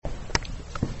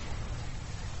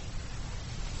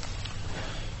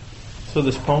So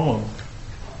this poem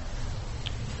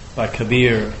by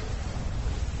Kabir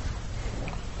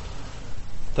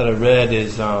that I read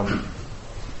is a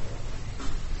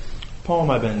poem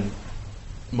I've been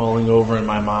mulling over in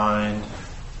my mind,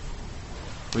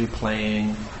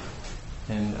 replaying,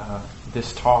 and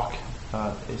this talk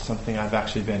is something I've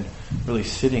actually been really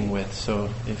sitting with. So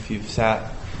if you've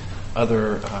sat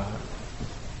other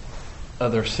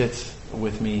sits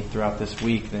with me throughout this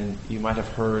week, then you might have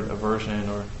heard a version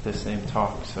or the same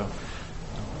talk. So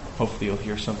hopefully you'll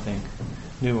hear something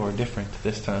new or different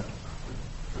this time.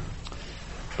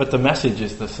 But the message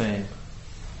is the same.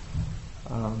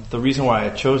 The reason why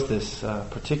I chose this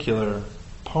particular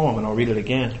poem, and I'll read it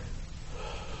again,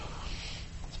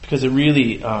 is because it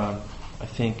really, I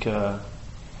think,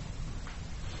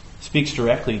 speaks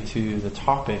directly to the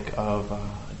topic of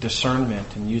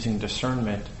discernment and using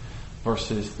discernment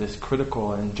versus this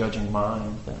critical and judging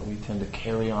mind that we tend to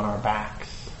carry on our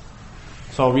backs.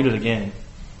 So I'll read it again.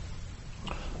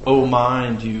 O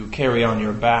mind, you carry on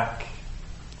your back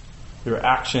your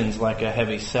actions like a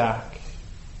heavy sack.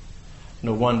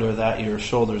 No wonder that your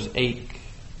shoulders ache.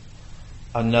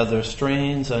 Another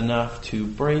strain's enough to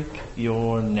break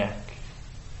your neck.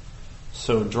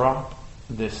 So drop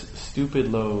this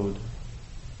stupid load.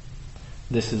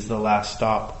 This is the last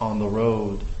stop on the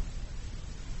road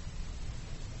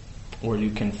where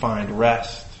you can find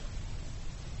rest.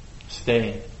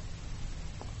 Stay.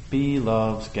 Be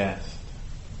love's guest.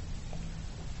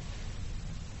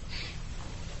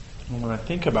 And when I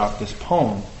think about this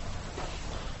poem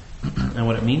and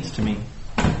what it means to me,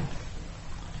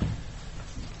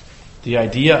 the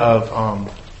idea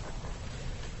of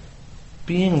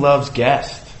being love's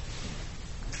guest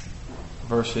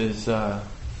versus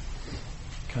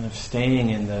kind of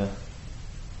staying in this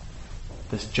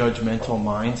judgmental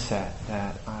mindset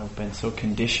that I've been so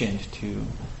conditioned to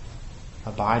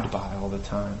abide by all the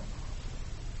time.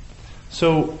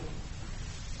 So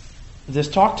this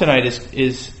talk tonight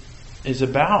is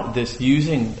about this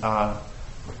using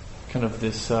kind of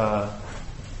this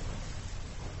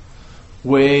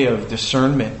way of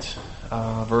discernment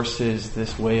versus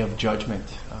this way of judgment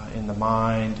in the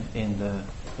mind, in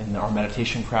our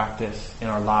meditation practice, in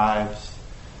our lives,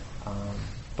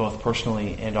 both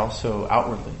personally and also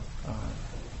outwardly.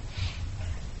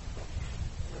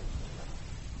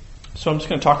 So I'm just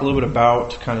going to talk a little bit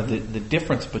about kind of the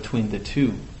difference between the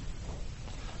two.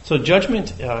 So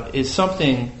judgment is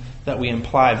something that we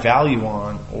imply value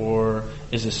on or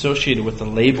is associated with the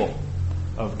label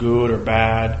of good or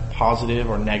bad, positive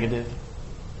or negative.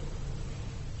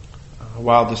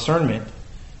 While discernment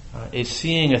is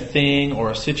seeing a thing or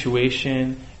a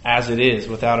situation as it is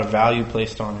without a value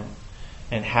placed on it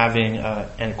and having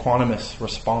an equanimous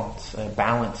response, a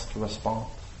balanced response.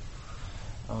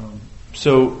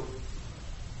 So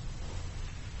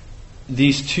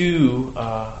these two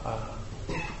kind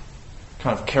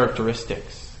of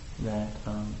characteristics that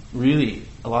really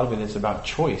a lot of it is about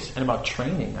choice and about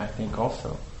training, I think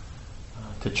also.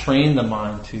 To train the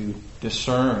mind to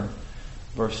discern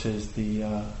versus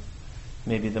the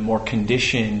maybe the more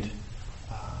conditioned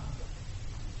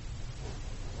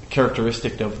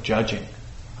characteristic of judging.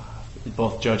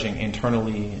 Both judging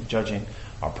internally and judging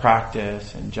our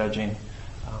practice and judging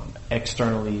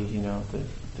externally,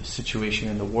 the situation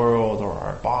in the world or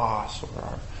our boss or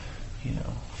our,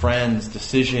 friends'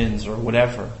 decisions or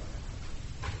whatever.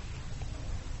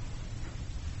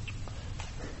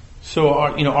 So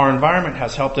our environment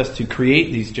has helped us to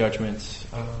create these judgments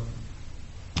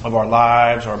of our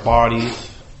lives, our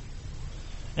bodies,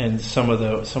 and some of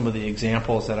the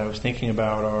examples that I was thinking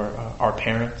about are our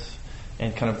parents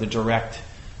and kind of the direct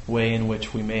way in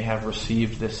which we may have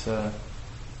received this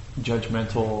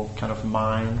judgmental kind of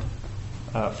mind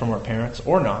from our parents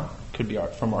or not. Could be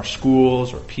from our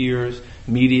schools or peers,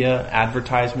 media,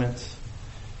 advertisements.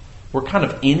 We're kind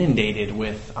of inundated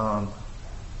with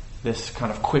this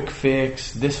kind of quick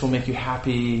fix, this will make you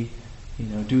happy,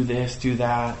 do this, do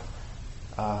that,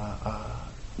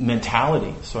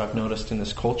 mentality. So I've noticed in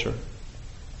this culture.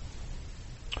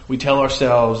 We tell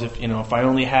ourselves, if I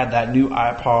only had that new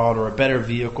iPod or a better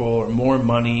vehicle or more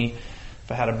money,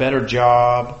 if I had a better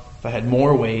job, if I had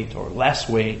more weight or less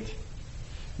weight,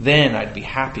 then I'd be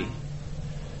happy.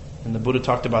 And the Buddha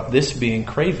talked about this being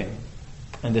craving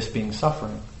and this being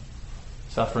suffering.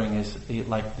 Suffering is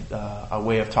like a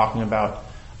way of talking about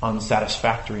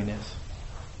unsatisfactoriness.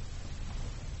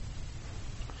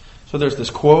 So there's this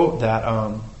quote that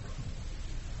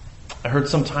I heard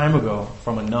some time ago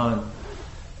from a nun,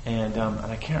 and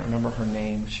I can't remember her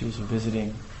name. She was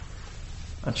visiting,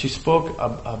 and she spoke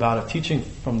about a teaching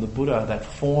from the Buddha that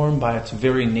form by its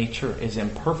very nature is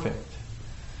imperfect.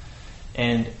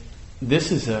 And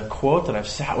this is a quote that I've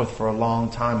sat with for a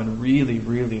long time and really,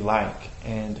 really like.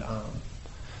 And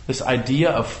this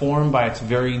idea of form by its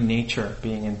very nature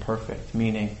being imperfect,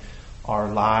 meaning our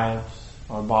lives,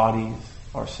 our bodies,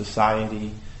 our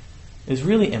society is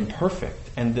really imperfect.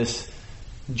 And this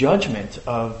judgment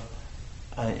of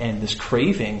and this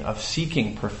craving of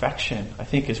seeking perfection, I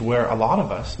think, is where a lot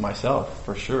of us, myself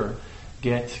for sure,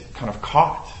 get kind of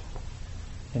caught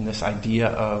in this idea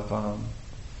of,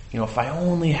 if I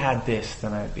only had this,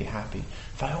 then I'd be happy.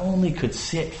 If I only could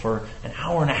sit for an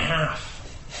hour and a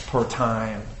half per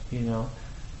time,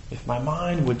 if my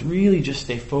mind would really just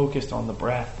stay focused on the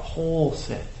breath, the whole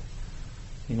sit,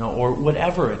 or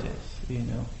whatever it is,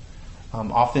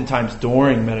 Oftentimes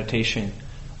during meditation,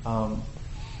 I've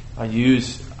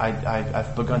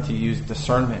begun to use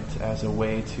discernment as a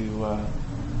way to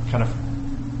kind of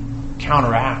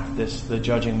counteract the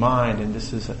judging mind, and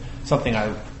this is something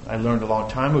I learned a long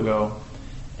time ago,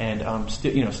 and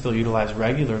still utilize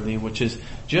regularly, which is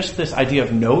just this idea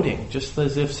of noting, just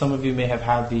as if some of you may have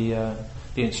had the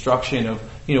instruction of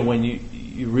when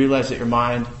you realize that your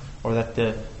mind or that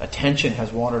the attention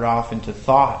has wandered off into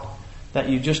thought, that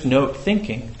you just note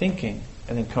thinking,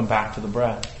 and then come back to the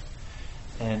breath.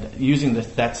 And using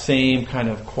that same kind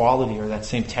of quality or that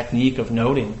same technique of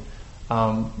noting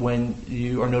when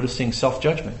you are noticing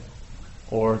self-judgment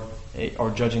or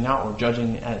judging out or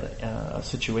judging a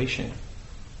situation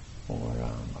or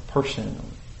a person,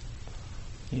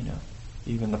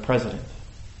 even the president,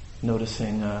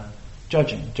 noticing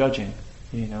judging,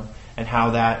 and how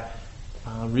that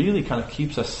really kind of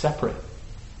keeps us separate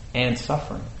and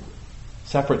suffering.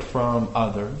 Separate from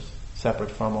others,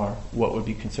 separate from our what would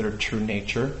be considered true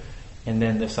nature, and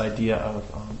then this idea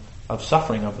of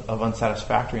suffering, of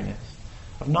unsatisfactoriness,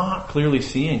 of not clearly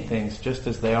seeing things just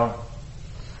as they are.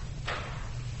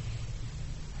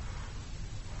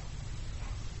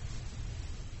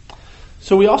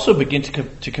 So we also begin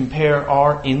to compare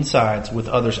our insides with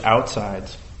others'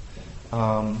 outsides.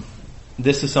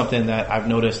 This is something that I've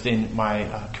noticed in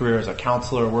my career as a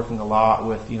counselor, working a lot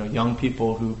with young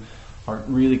people who are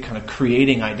really kind of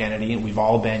creating identity, and we've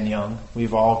all been young.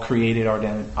 We've all created our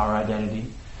identity,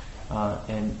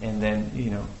 and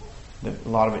then a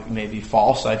lot of it may be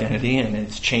false identity, and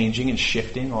it's changing and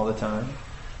shifting all the time.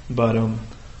 But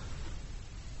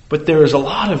there is a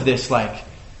lot of this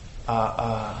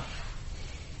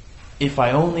if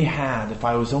I only had, if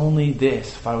I was only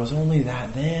this, if I was only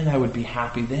that, then I would be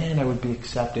happy, then I would be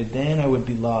accepted, then I would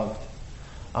be loved.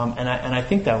 And I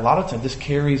think that a lot of times this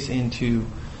carries into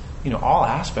all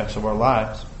aspects of our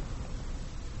lives.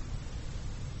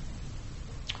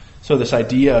 So this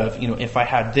idea of, if I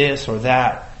had this or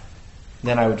that,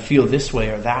 then I would feel this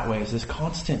way or that way, is this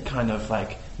constant kind of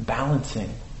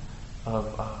balancing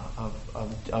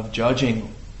of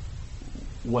judging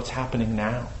what's happening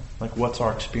now, what's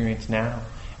our experience now,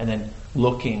 and then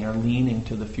looking or leaning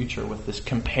to the future with this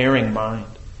comparing mind.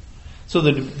 So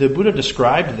the Buddha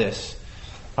described this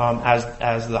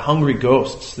as the hungry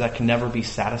ghosts that can never be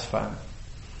satisfied.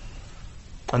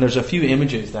 And there's a few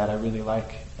images that I really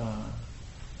like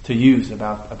to use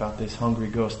about this hungry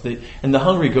ghost. And the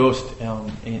hungry ghost,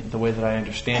 in the way that I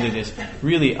understand it, is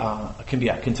really can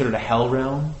be considered a hell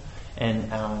realm.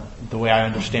 And the way I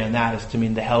understand that is to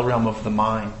mean the hell realm of the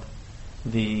mind,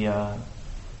 the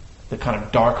kind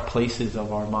of dark places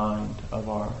of our mind, of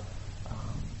our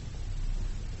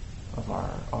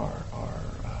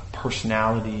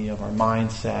personality, of our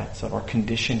mindsets, of our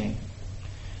conditioning.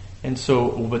 And so,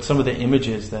 but some of the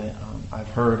images that I've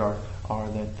heard are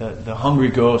that the hungry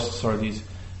ghosts are these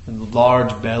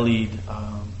large-bellied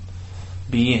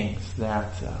beings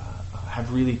that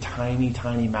have really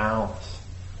tiny mouths,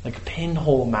 like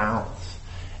pinhole mouths,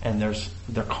 and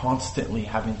they're constantly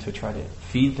having to try to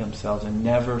feed themselves and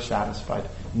never satisfied,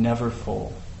 never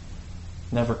full,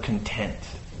 never content.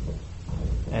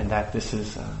 And that this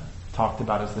is talked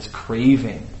about as this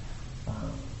craving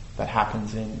that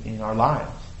happens in our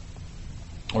lives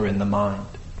or in the mind.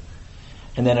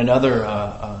 And then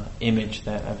another image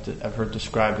that I've heard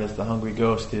described as the hungry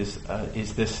ghost is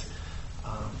this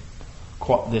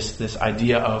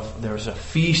idea of there's a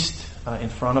feast in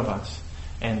front of us,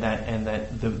 and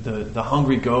that the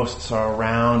hungry ghosts are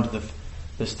around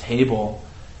this table,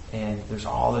 and there's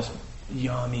all this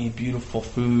yummy, beautiful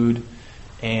food,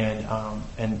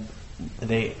 and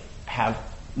they have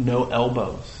no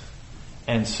elbows,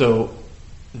 and so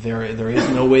there is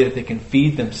no way that they can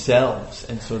feed themselves,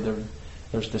 and so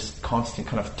there's this constant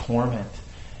kind of torment.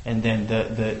 And then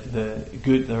the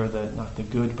good, or not the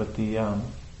good, but the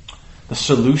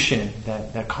solution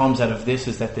that comes out of this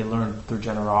is that they learn through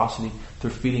generosity,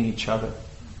 through feeding each other.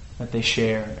 that they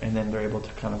share, and then they're able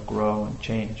to kind of grow and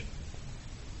change.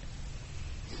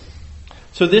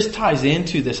 So this ties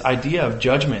into this idea of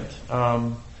judgment,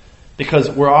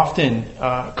 because we're often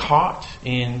caught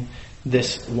in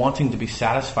this wanting to be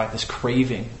satisfied, this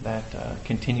craving that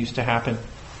continues to happen.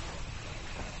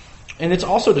 And it's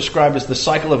also described as the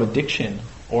cycle of addiction,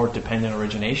 or dependent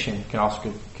origination can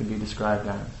also could be described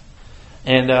as.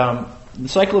 And the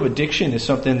cycle of addiction is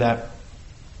something that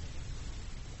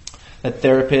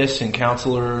therapists and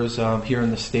counselors here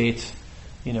in the States,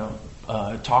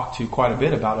 talk to quite a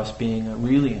bit about us being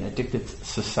really an addicted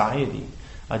society,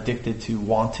 addicted to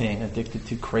wanting, addicted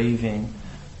to craving,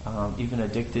 even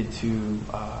addicted to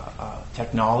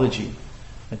technology,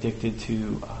 addicted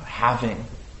to having.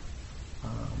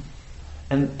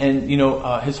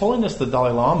 His Holiness the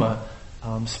Dalai Lama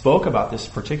spoke about this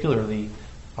particularly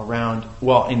around,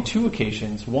 in two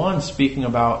occasions. One, speaking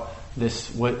about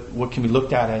this, what can be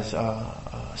looked at as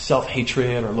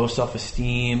self-hatred or low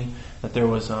self-esteem, that there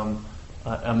was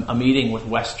a meeting with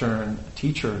Western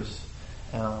teachers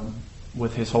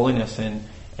with His Holiness, and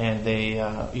they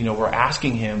were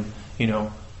asking him,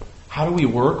 how do we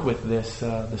work with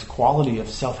this quality of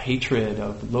self-hatred,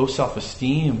 of low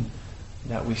self-esteem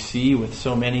that we see with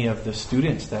so many of the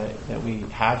students that we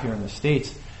have here in the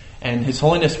States? And His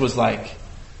Holiness was like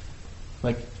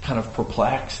kind of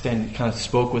perplexed, and kind of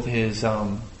spoke with his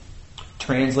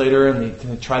translator, and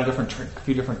they tried a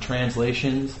few different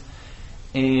translations.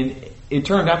 And it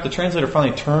turned out the translator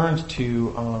finally turned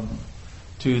to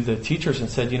the teachers and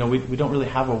said, we don't really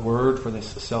have a word for this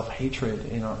self-hatred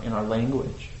in our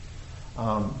language.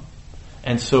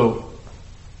 And so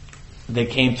they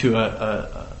came to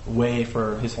a way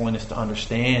for His Holiness to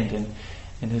understand,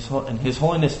 and His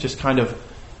Holiness just kind of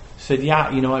said,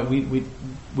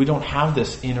 we don't have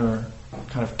this inner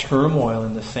kind of turmoil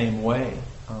in the same way.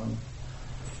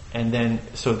 And then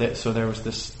so there was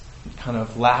this kind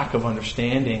of lack of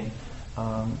understanding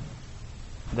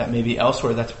that maybe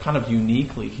elsewhere, that's kind of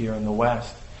uniquely here in the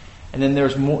West. And then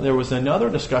there was another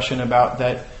discussion about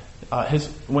that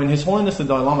when His Holiness the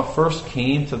Dalai Lama first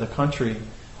came to the country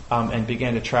and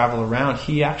began to travel around,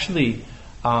 he actually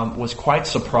was quite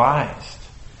surprised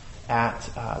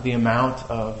at the amount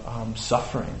of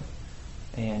suffering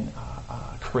and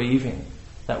craving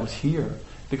that was here,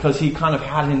 because he kind of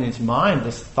had in his mind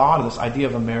this thought, this idea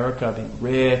of America being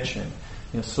rich,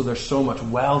 and so there's so much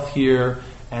wealth here,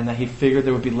 and that he figured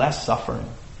there would be less suffering.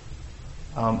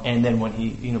 And then when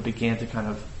he began to kind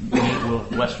of meet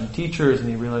with Western teachers, and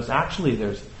he realized actually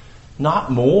there's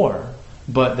not more,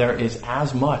 but there is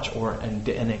as much, and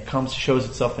it shows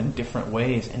itself in different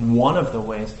ways. And one of the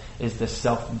ways is this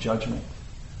self-judgment,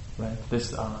 right?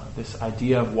 This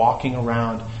idea of walking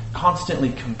around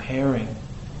constantly comparing,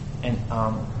 and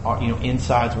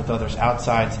insides with others,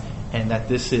 outsides, and that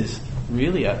this is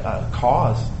really a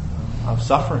cause of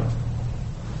suffering.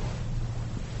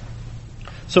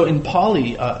 So in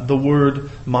Pali, the word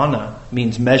mana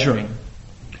means measuring.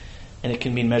 And it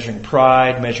can mean measuring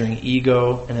pride, measuring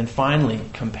ego, and then finally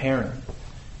comparing.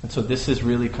 And so this is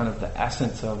really kind of the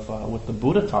essence of what the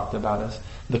Buddha talked about as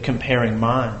the comparing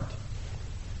mind.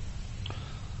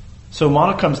 So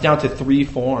mana comes down to three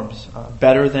forms: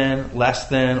 better than, less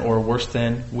than, or worse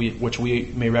than, which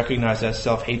we may recognize as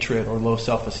self-hatred or low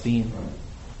self-esteem.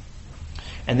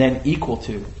 And then equal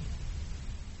to. And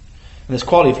this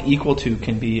quality of equal to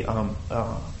can be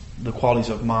the qualities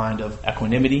of mind of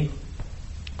equanimity,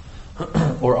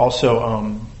 or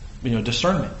also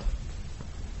discernment.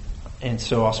 And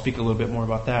so I'll speak a little bit more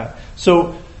about that.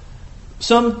 So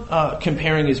some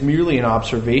comparing is merely an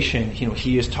observation.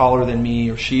 He is taller than me,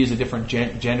 or she is a different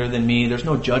gender than me. There's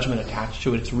no judgment attached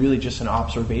to it. It's really just an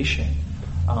observation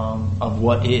of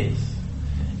what is.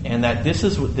 And that this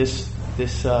is what this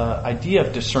idea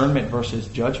of discernment versus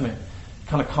judgment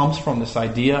kind of comes from this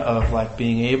idea of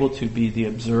being able to be the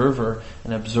observer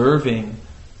and observing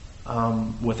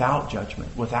without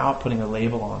judgment, without putting a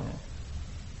label on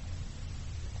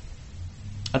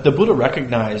it. The Buddha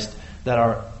recognized that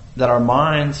our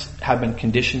minds have been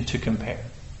conditioned to compare.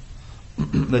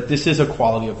 That this is a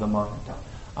quality of the mind,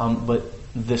 but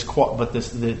this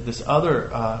other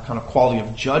kind of quality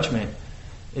of judgment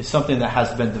is something that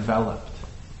has been developed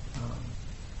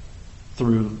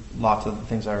through lots of the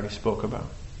things I already spoke about.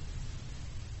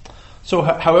 So,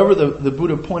 however, the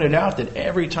Buddha pointed out that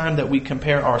every time that we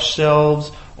compare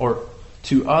ourselves or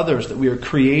to others, that we are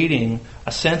creating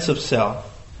a sense of self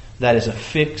that is a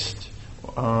fixed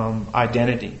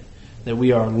identity, that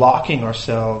we are locking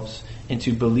ourselves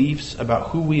into beliefs about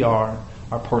who we are,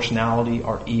 our personality,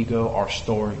 our ego, our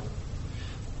story.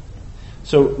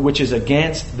 So, which is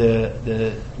against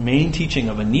the main teaching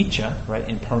of anicca, right?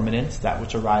 Impermanence, that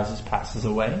which arises passes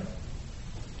away.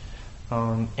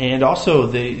 And also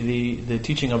the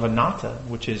teaching of anatta,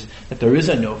 which is that there is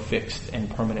a no fixed and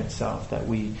permanent self, that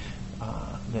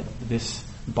that this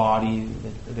body,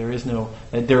 that there is no,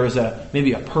 that there is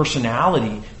maybe a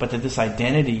personality, but that this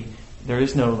identity, there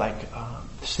is no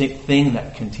thing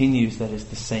that continues that is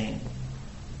the same.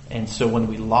 And so when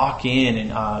we lock in,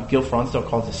 and Gil Fronsdal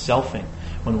calls it selfing,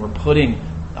 when we're putting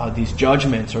these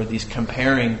judgments or these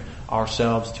comparing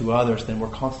ourselves to others, then we're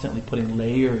constantly putting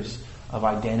layers of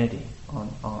identity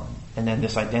on. And then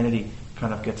this identity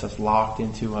kind of gets us locked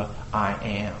into a I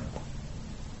am.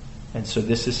 And so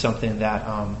this is something that,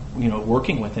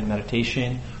 working with in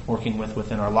meditation, working with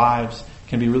within our lives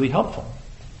can be really helpful.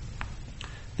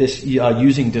 This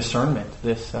using discernment,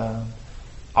 this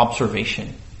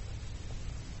observation.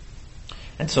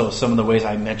 And so some of the ways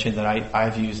I mentioned that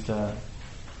I've used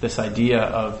this idea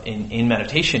of in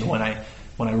meditation, when I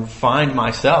find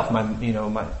myself,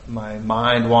 my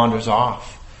mind wanders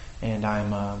off, and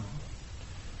I'm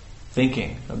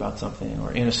thinking about something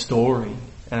or in a story,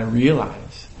 and I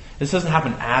realize this doesn't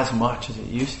happen as much as it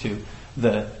used to.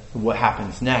 What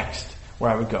happens next, where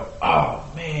I would go, oh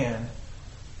man,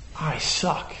 I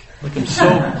suck. Like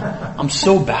I'm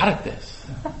so bad at this.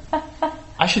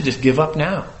 I should just give up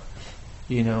now.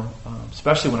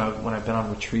 Especially when I've been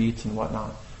on retreats and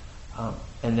whatnot.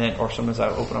 And then, or sometimes I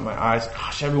open up my eyes,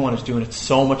 gosh, everyone is doing it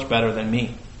so much better than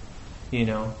me.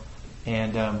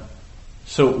 And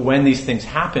so when these things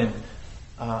happen,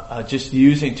 just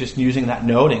using that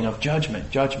noting of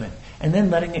judgment, and then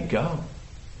letting it go.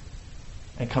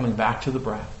 And coming back to the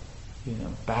breath,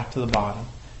 back to the body,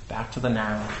 back to the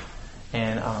now.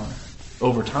 And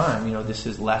over time, this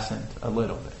is lessened a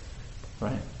little bit,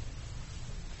 right?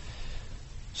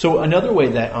 So another way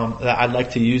that I'd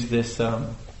like to use this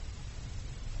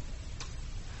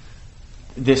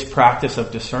this practice of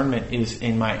discernment is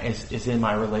in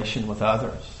my relation with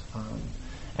others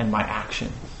and my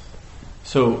actions.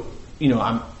 So we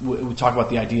talk about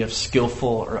the idea of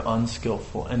skillful or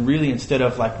unskillful, and really instead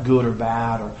of like good or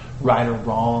bad or right or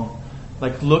wrong,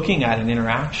 like looking at an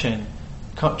interaction,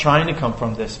 trying to come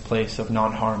from this place of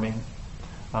non-harming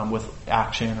with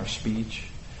action or speech,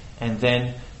 and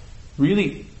then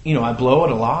really, I blow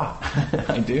it a lot.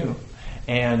 I do.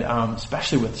 And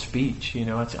especially with speech,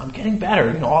 I'm getting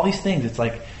better. All these things. It's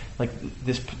like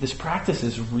this practice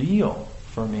is real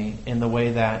for me in the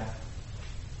way that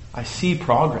I see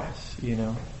progress,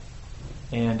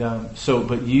 And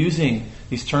but using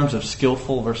these terms of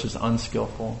skillful versus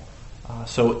unskillful.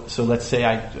 So let's say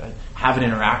I have an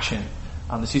interaction.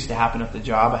 This used to happen at the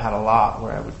job. I had a lot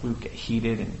where we would get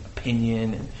heated and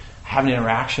opinion and have an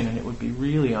interaction, and it would be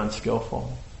really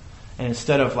unskillful. And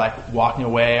instead of like walking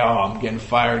away, oh, I'm getting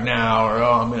fired now, or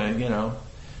oh, I'm gonna,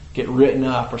 get written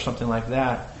up or something like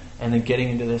that, and then getting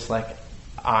into this like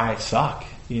I suck,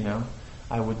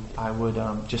 I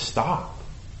would just stop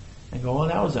and go, oh,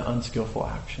 that was an unskillful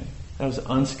action. That was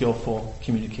unskillful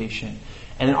communication.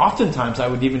 And then oftentimes I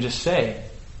would even just say,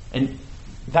 and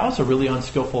that was a really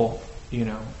unskillful,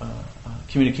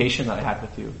 communication that I had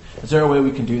with you. Is there a way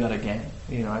we can do that again?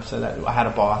 I've said that. I had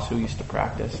a boss who used to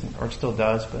practice, or still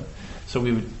does, but so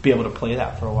we would be able to play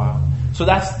that for a while. So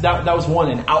that was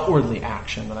one, an outwardly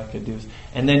action that I could do.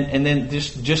 And then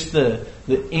just the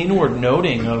inward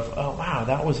noting of, oh wow,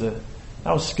 that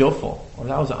was skillful, or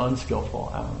that was an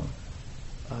unskillful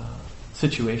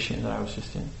situation that I was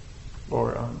just in.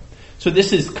 So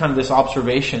this is kind of this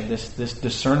observation, this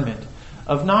discernment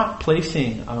of not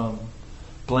placing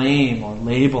blame or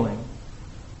labeling,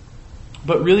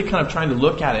 but really kind of trying to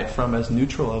look at it from as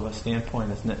neutral of a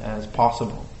standpoint as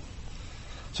possible.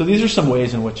 So these are some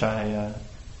ways in which I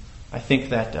think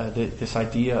that this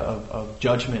idea of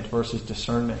judgment versus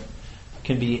discernment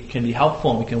can be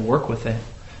helpful, and we can work with it.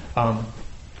 I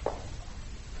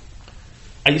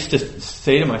used to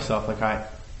say to myself, like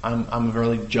I'm a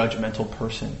really judgmental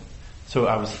person. So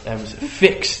I was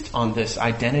fixed on this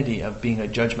identity of being a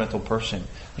judgmental person.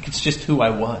 Like it's just who I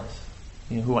was,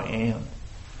 who I am.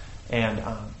 And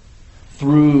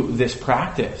through this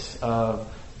practice of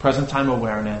present time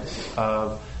awareness,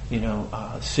 of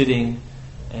sitting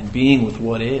and being with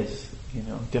what is,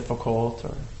 difficult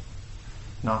or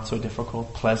not so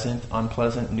difficult, pleasant,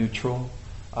 unpleasant, neutral.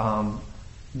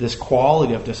 This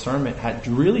quality of discernment had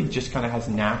really just kind of has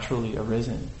naturally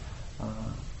arisen.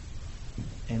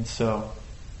 And so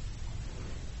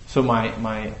my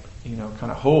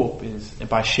kind of hope is,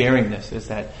 by sharing this, is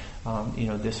that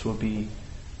this will be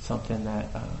something that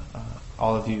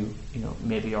all of you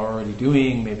maybe are already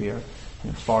doing, maybe are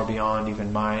far beyond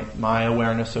even my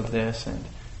awareness of this, and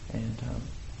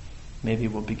maybe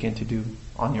we'll begin to do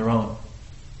on your own.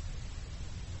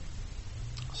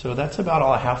 So that's about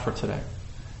all I have for today.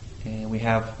 And we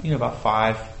have, about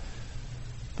 5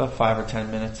 or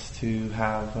 10 minutes to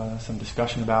have some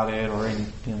discussion about it, or any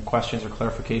questions or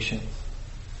clarifications.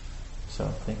 So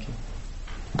thank you.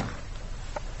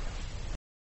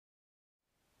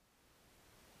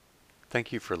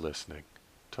 Thank you for listening.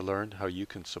 To learn how you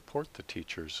can support the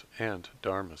teachers and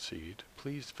Dharma Seed,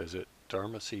 please visit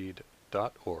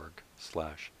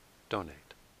dharmaseed.org/donate.